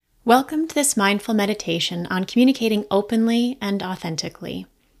Welcome to this mindful meditation on communicating openly and authentically.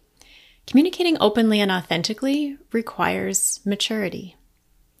 Communicating openly and authentically requires maturity.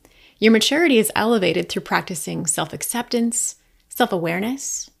 Your maturity is elevated through practicing self-acceptance,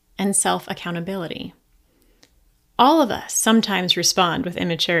 self-awareness, and self-accountability. All of us sometimes respond with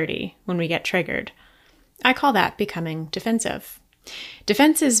immaturity when we get triggered. I call that becoming defensive.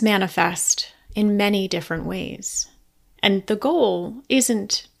 Defenses manifest in many different ways. And the goal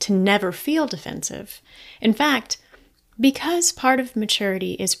isn't to never feel defensive. In fact, because part of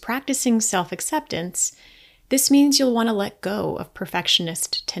maturity is practicing self-acceptance, this means you'll want to let go of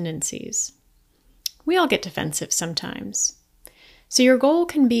perfectionist tendencies. We all get defensive sometimes. So your goal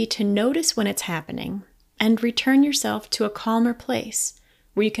can be to notice when it's happening and return yourself to a calmer place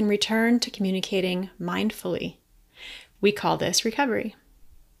where you can return to communicating mindfully. We call this recovery.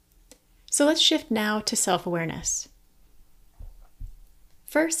 So let's shift now to self-awareness.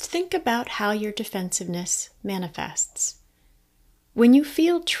 First, think about how your defensiveness manifests. When you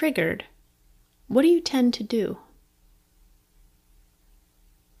feel triggered, what do you tend to do?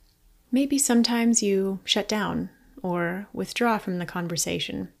 Maybe sometimes you shut down or withdraw from the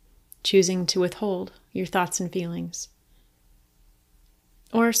conversation, choosing to withhold your thoughts and feelings.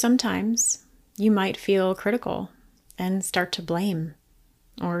 Or sometimes you might feel critical and start to blame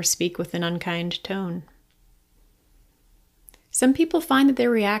or speak with an unkind tone. Some people find that their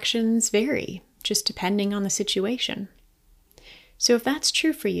reactions vary, just depending on the situation. So if that's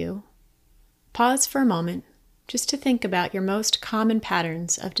true for you, pause for a moment just to think about your most common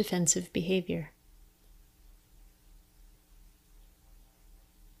patterns of defensive behavior.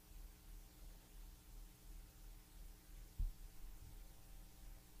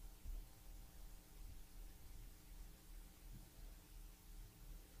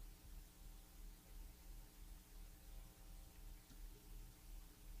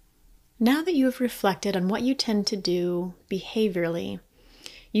 Now that you have reflected on what you tend to do behaviorally,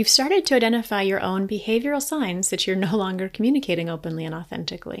 you've started to identify your own behavioral signs that you're no longer communicating openly and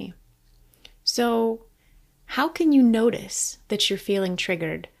authentically. So, how can you notice that you're feeling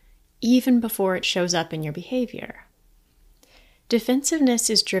triggered even before it shows up in your behavior? Defensiveness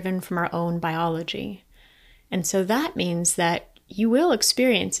is driven from our own biology, and so that means that you will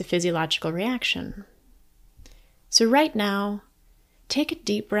experience a physiological reaction. So right now, take a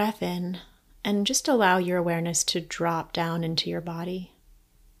deep breath in and just allow your awareness to drop down into your body.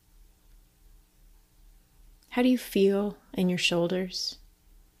 How do you feel in your shoulders,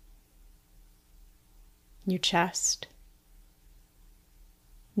 your chest?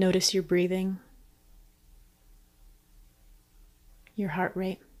 Notice your breathing, your heart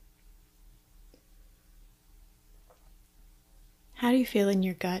rate. How do you feel in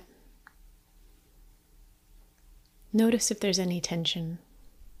your gut? Notice if there's any tension.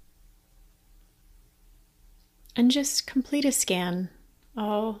 And just complete a scan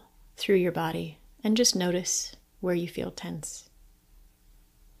all through your body and just notice where you feel tense.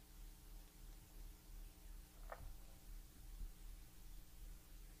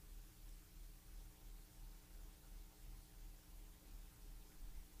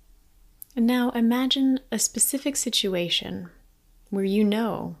 And now imagine a specific situation where you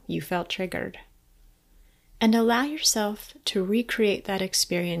know you felt triggered. And allow yourself to recreate that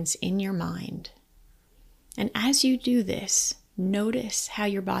experience in your mind. And as you do this, notice how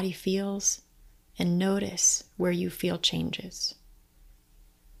your body feels and notice where you feel changes.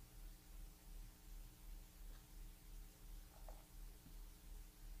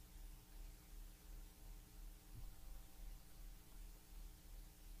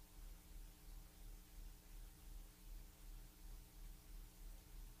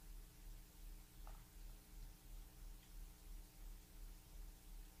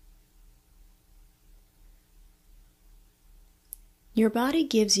 Your body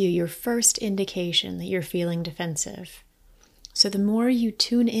gives you your first indication that you're feeling defensive. So the more you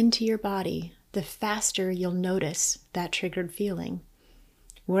tune into your body, the faster you'll notice that triggered feeling.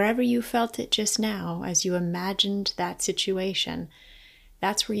 Wherever you felt it just now, as you imagined that situation,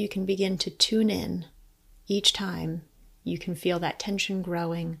 that's where you can begin to tune in. Each time you can feel that tension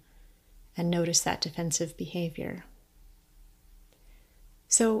growing and notice that defensive behavior.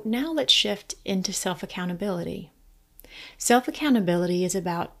 So now let's shift into self-accountability. Self-accountability is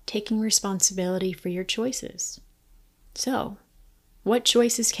about taking responsibility for your choices. So, what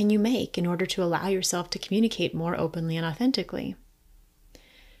choices can you make in order to allow yourself to communicate more openly and authentically?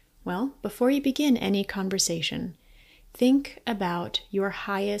 Well, before you begin any conversation, think about your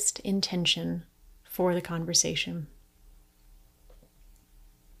highest intention for the conversation.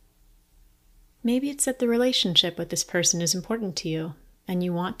 Maybe it's that the relationship with this person is important to you and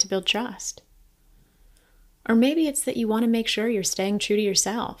you want to build trust. Or maybe it's that you want to make sure you're staying true to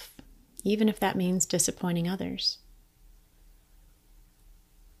yourself, even if that means disappointing others.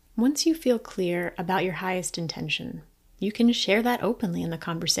 Once you feel clear about your highest intention, you can share that openly in the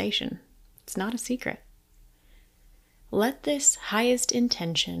conversation. It's not a secret. Let this highest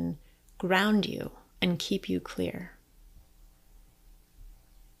intention ground you and keep you clear.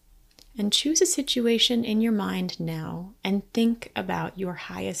 And choose a situation in your mind now and think about your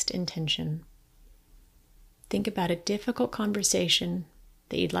highest intention. Think about a difficult conversation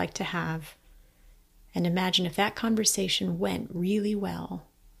that you'd like to have, and imagine if that conversation went really well,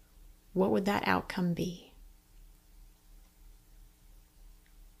 what would that outcome be?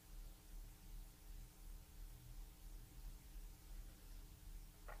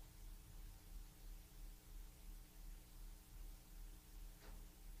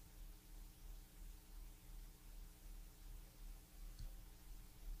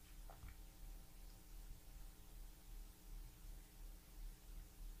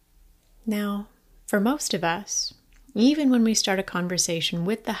 Now, for most of us, even when we start a conversation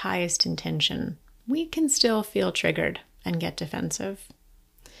with the highest intention, we can still feel triggered and get defensive.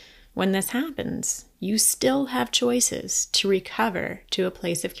 When this happens, you still have choices to recover to a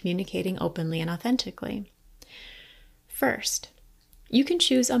place of communicating openly and authentically. First, you can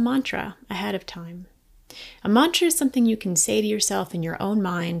choose a mantra ahead of time. A mantra is something you can say to yourself in your own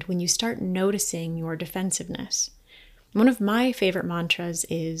mind when you start noticing your defensiveness. One of my favorite mantras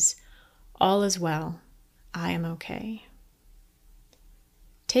is, "All is well, I am okay."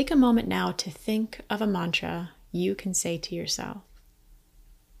 Take a moment now to think of a mantra you can say to yourself.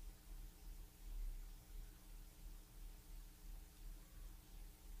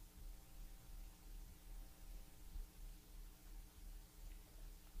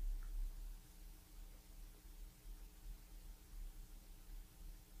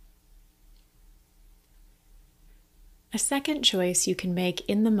 A second choice you can make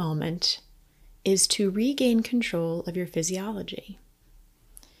in the moment is to regain control of your physiology.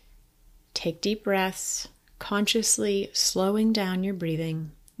 Take deep breaths, consciously slowing down your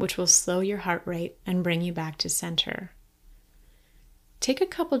breathing, which will slow your heart rate and bring you back to center. Take a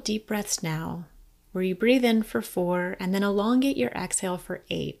couple deep breaths now, where you breathe in for 4 and then elongate your exhale for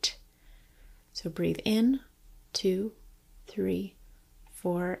 8. So breathe in, 2, 3,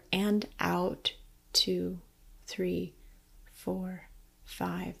 4, and out, 2, 3, 4,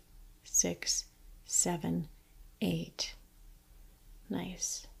 5, 6, 7, 8.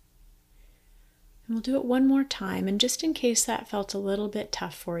 Nice. And we'll do it one more time, and just in case that felt a little bit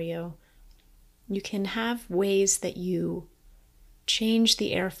tough for you, you can have ways that you change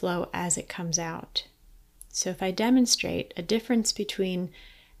the airflow as it comes out. So if I demonstrate a difference between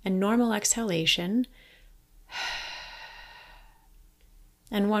a normal exhalation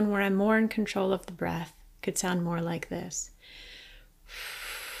and one where I'm more in control of the breath, it could sound more like this.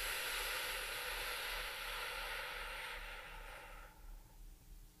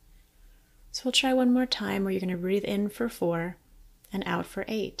 So we'll try one more time where you're going to breathe in for 4 and out for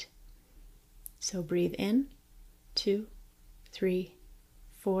 8. So breathe in, 2, 3,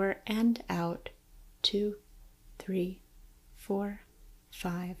 4, and out, 2, 3, 4,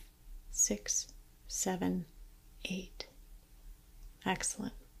 5, 6, 7, 8.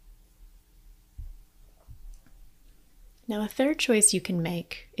 Excellent. Now, a third choice you can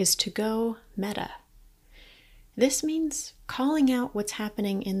make is to go meta. This means calling out what's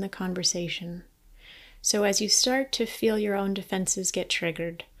happening in the conversation. So as you start to feel your own defenses get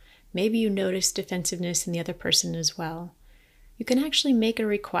triggered, maybe you notice defensiveness in the other person as well, you can actually make a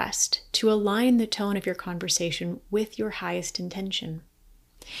request to align the tone of your conversation with your highest intention.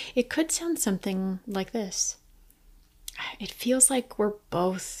 It could sound something like this. It feels like we're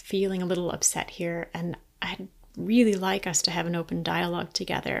both feeling a little upset here, and I'd really like us to have an open dialogue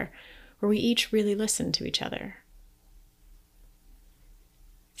together where we each really listen to each other.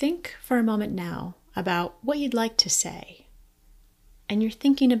 Think for a moment now about what you'd like to say. And you're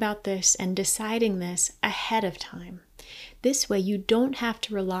thinking about this and deciding this ahead of time. This way you don't have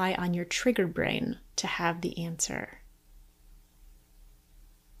to rely on your trigger brain to have the answer.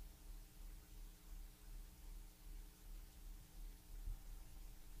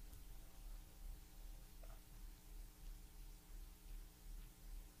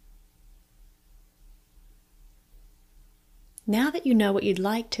 Now that you know what you'd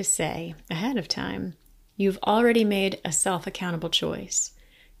like to say ahead of time, you've already made a self-accountable choice,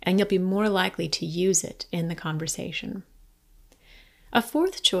 and you'll be more likely to use it in the conversation. A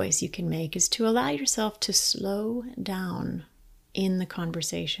fourth choice you can make is to allow yourself to slow down in the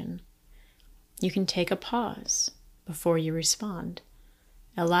conversation. You can take a pause before you respond.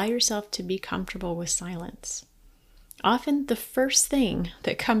 Allow yourself to be comfortable with silence. Often the first thing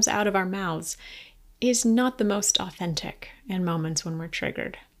that comes out of our mouths is not the most authentic in moments when we're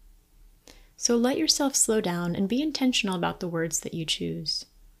triggered. So let yourself slow down and be intentional about the words that you choose.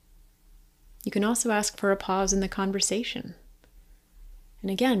 You can also ask for a pause in the conversation.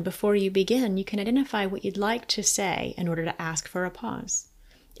 And again, before you begin, you can identify what you'd like to say in order to ask for a pause.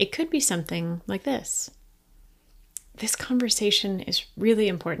 It could be something like this. This conversation is really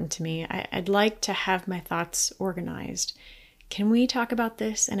important to me. I'd like to have my thoughts organized. Can we talk about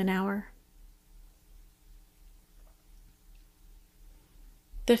this in an hour?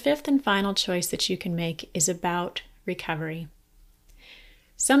 The fifth and final choice that you can make is about recovery.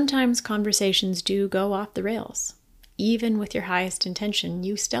 Sometimes conversations do go off the rails. Even with your highest intention,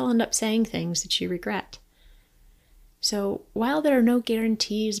 you still end up saying things that you regret. So while there are no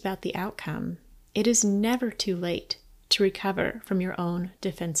guarantees about the outcome, it is never too late to recover from your own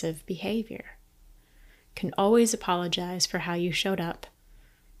defensive behavior. You can always apologize for how you showed up.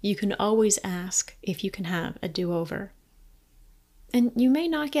 You can always ask if you can have a do-over. And you may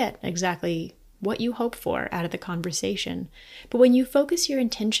not get exactly what you hope for out of the conversation, but when you focus your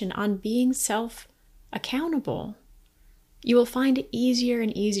intention on being self-accountable, you will find it easier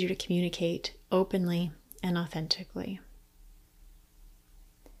and easier to communicate openly and authentically.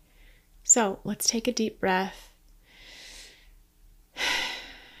 So let's take a deep breath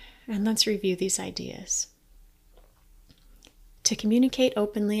and let's review these ideas. To communicate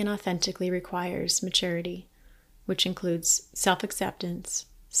openly and authentically requires maturity, which includes self-acceptance,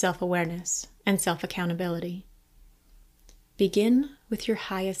 self-awareness, and self-accountability. Begin with your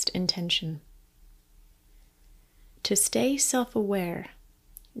highest intention. To stay self-aware,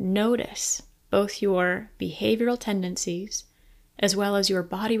 notice both your behavioral tendencies as well as your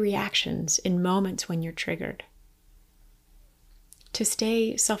body reactions in moments when you're triggered. To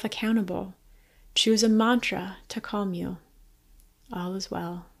stay self-accountable, choose a mantra to calm you. All is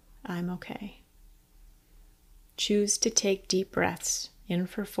well, I'm okay. Choose to take deep breaths, in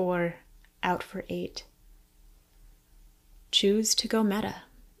for 4, out for 8. Choose to go meta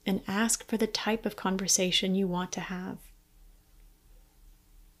and ask for the type of conversation you want to have.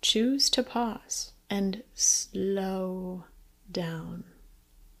 Choose to pause and slow down.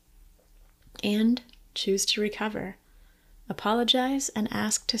 And choose to recover. Apologize and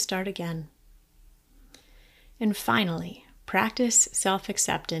ask to start again. And finally, practice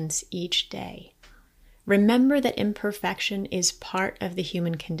self-acceptance each day. Remember that imperfection is part of the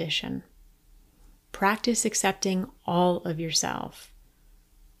human condition. Practice accepting all of yourself.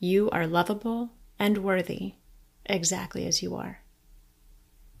 You are lovable and worthy exactly as you are.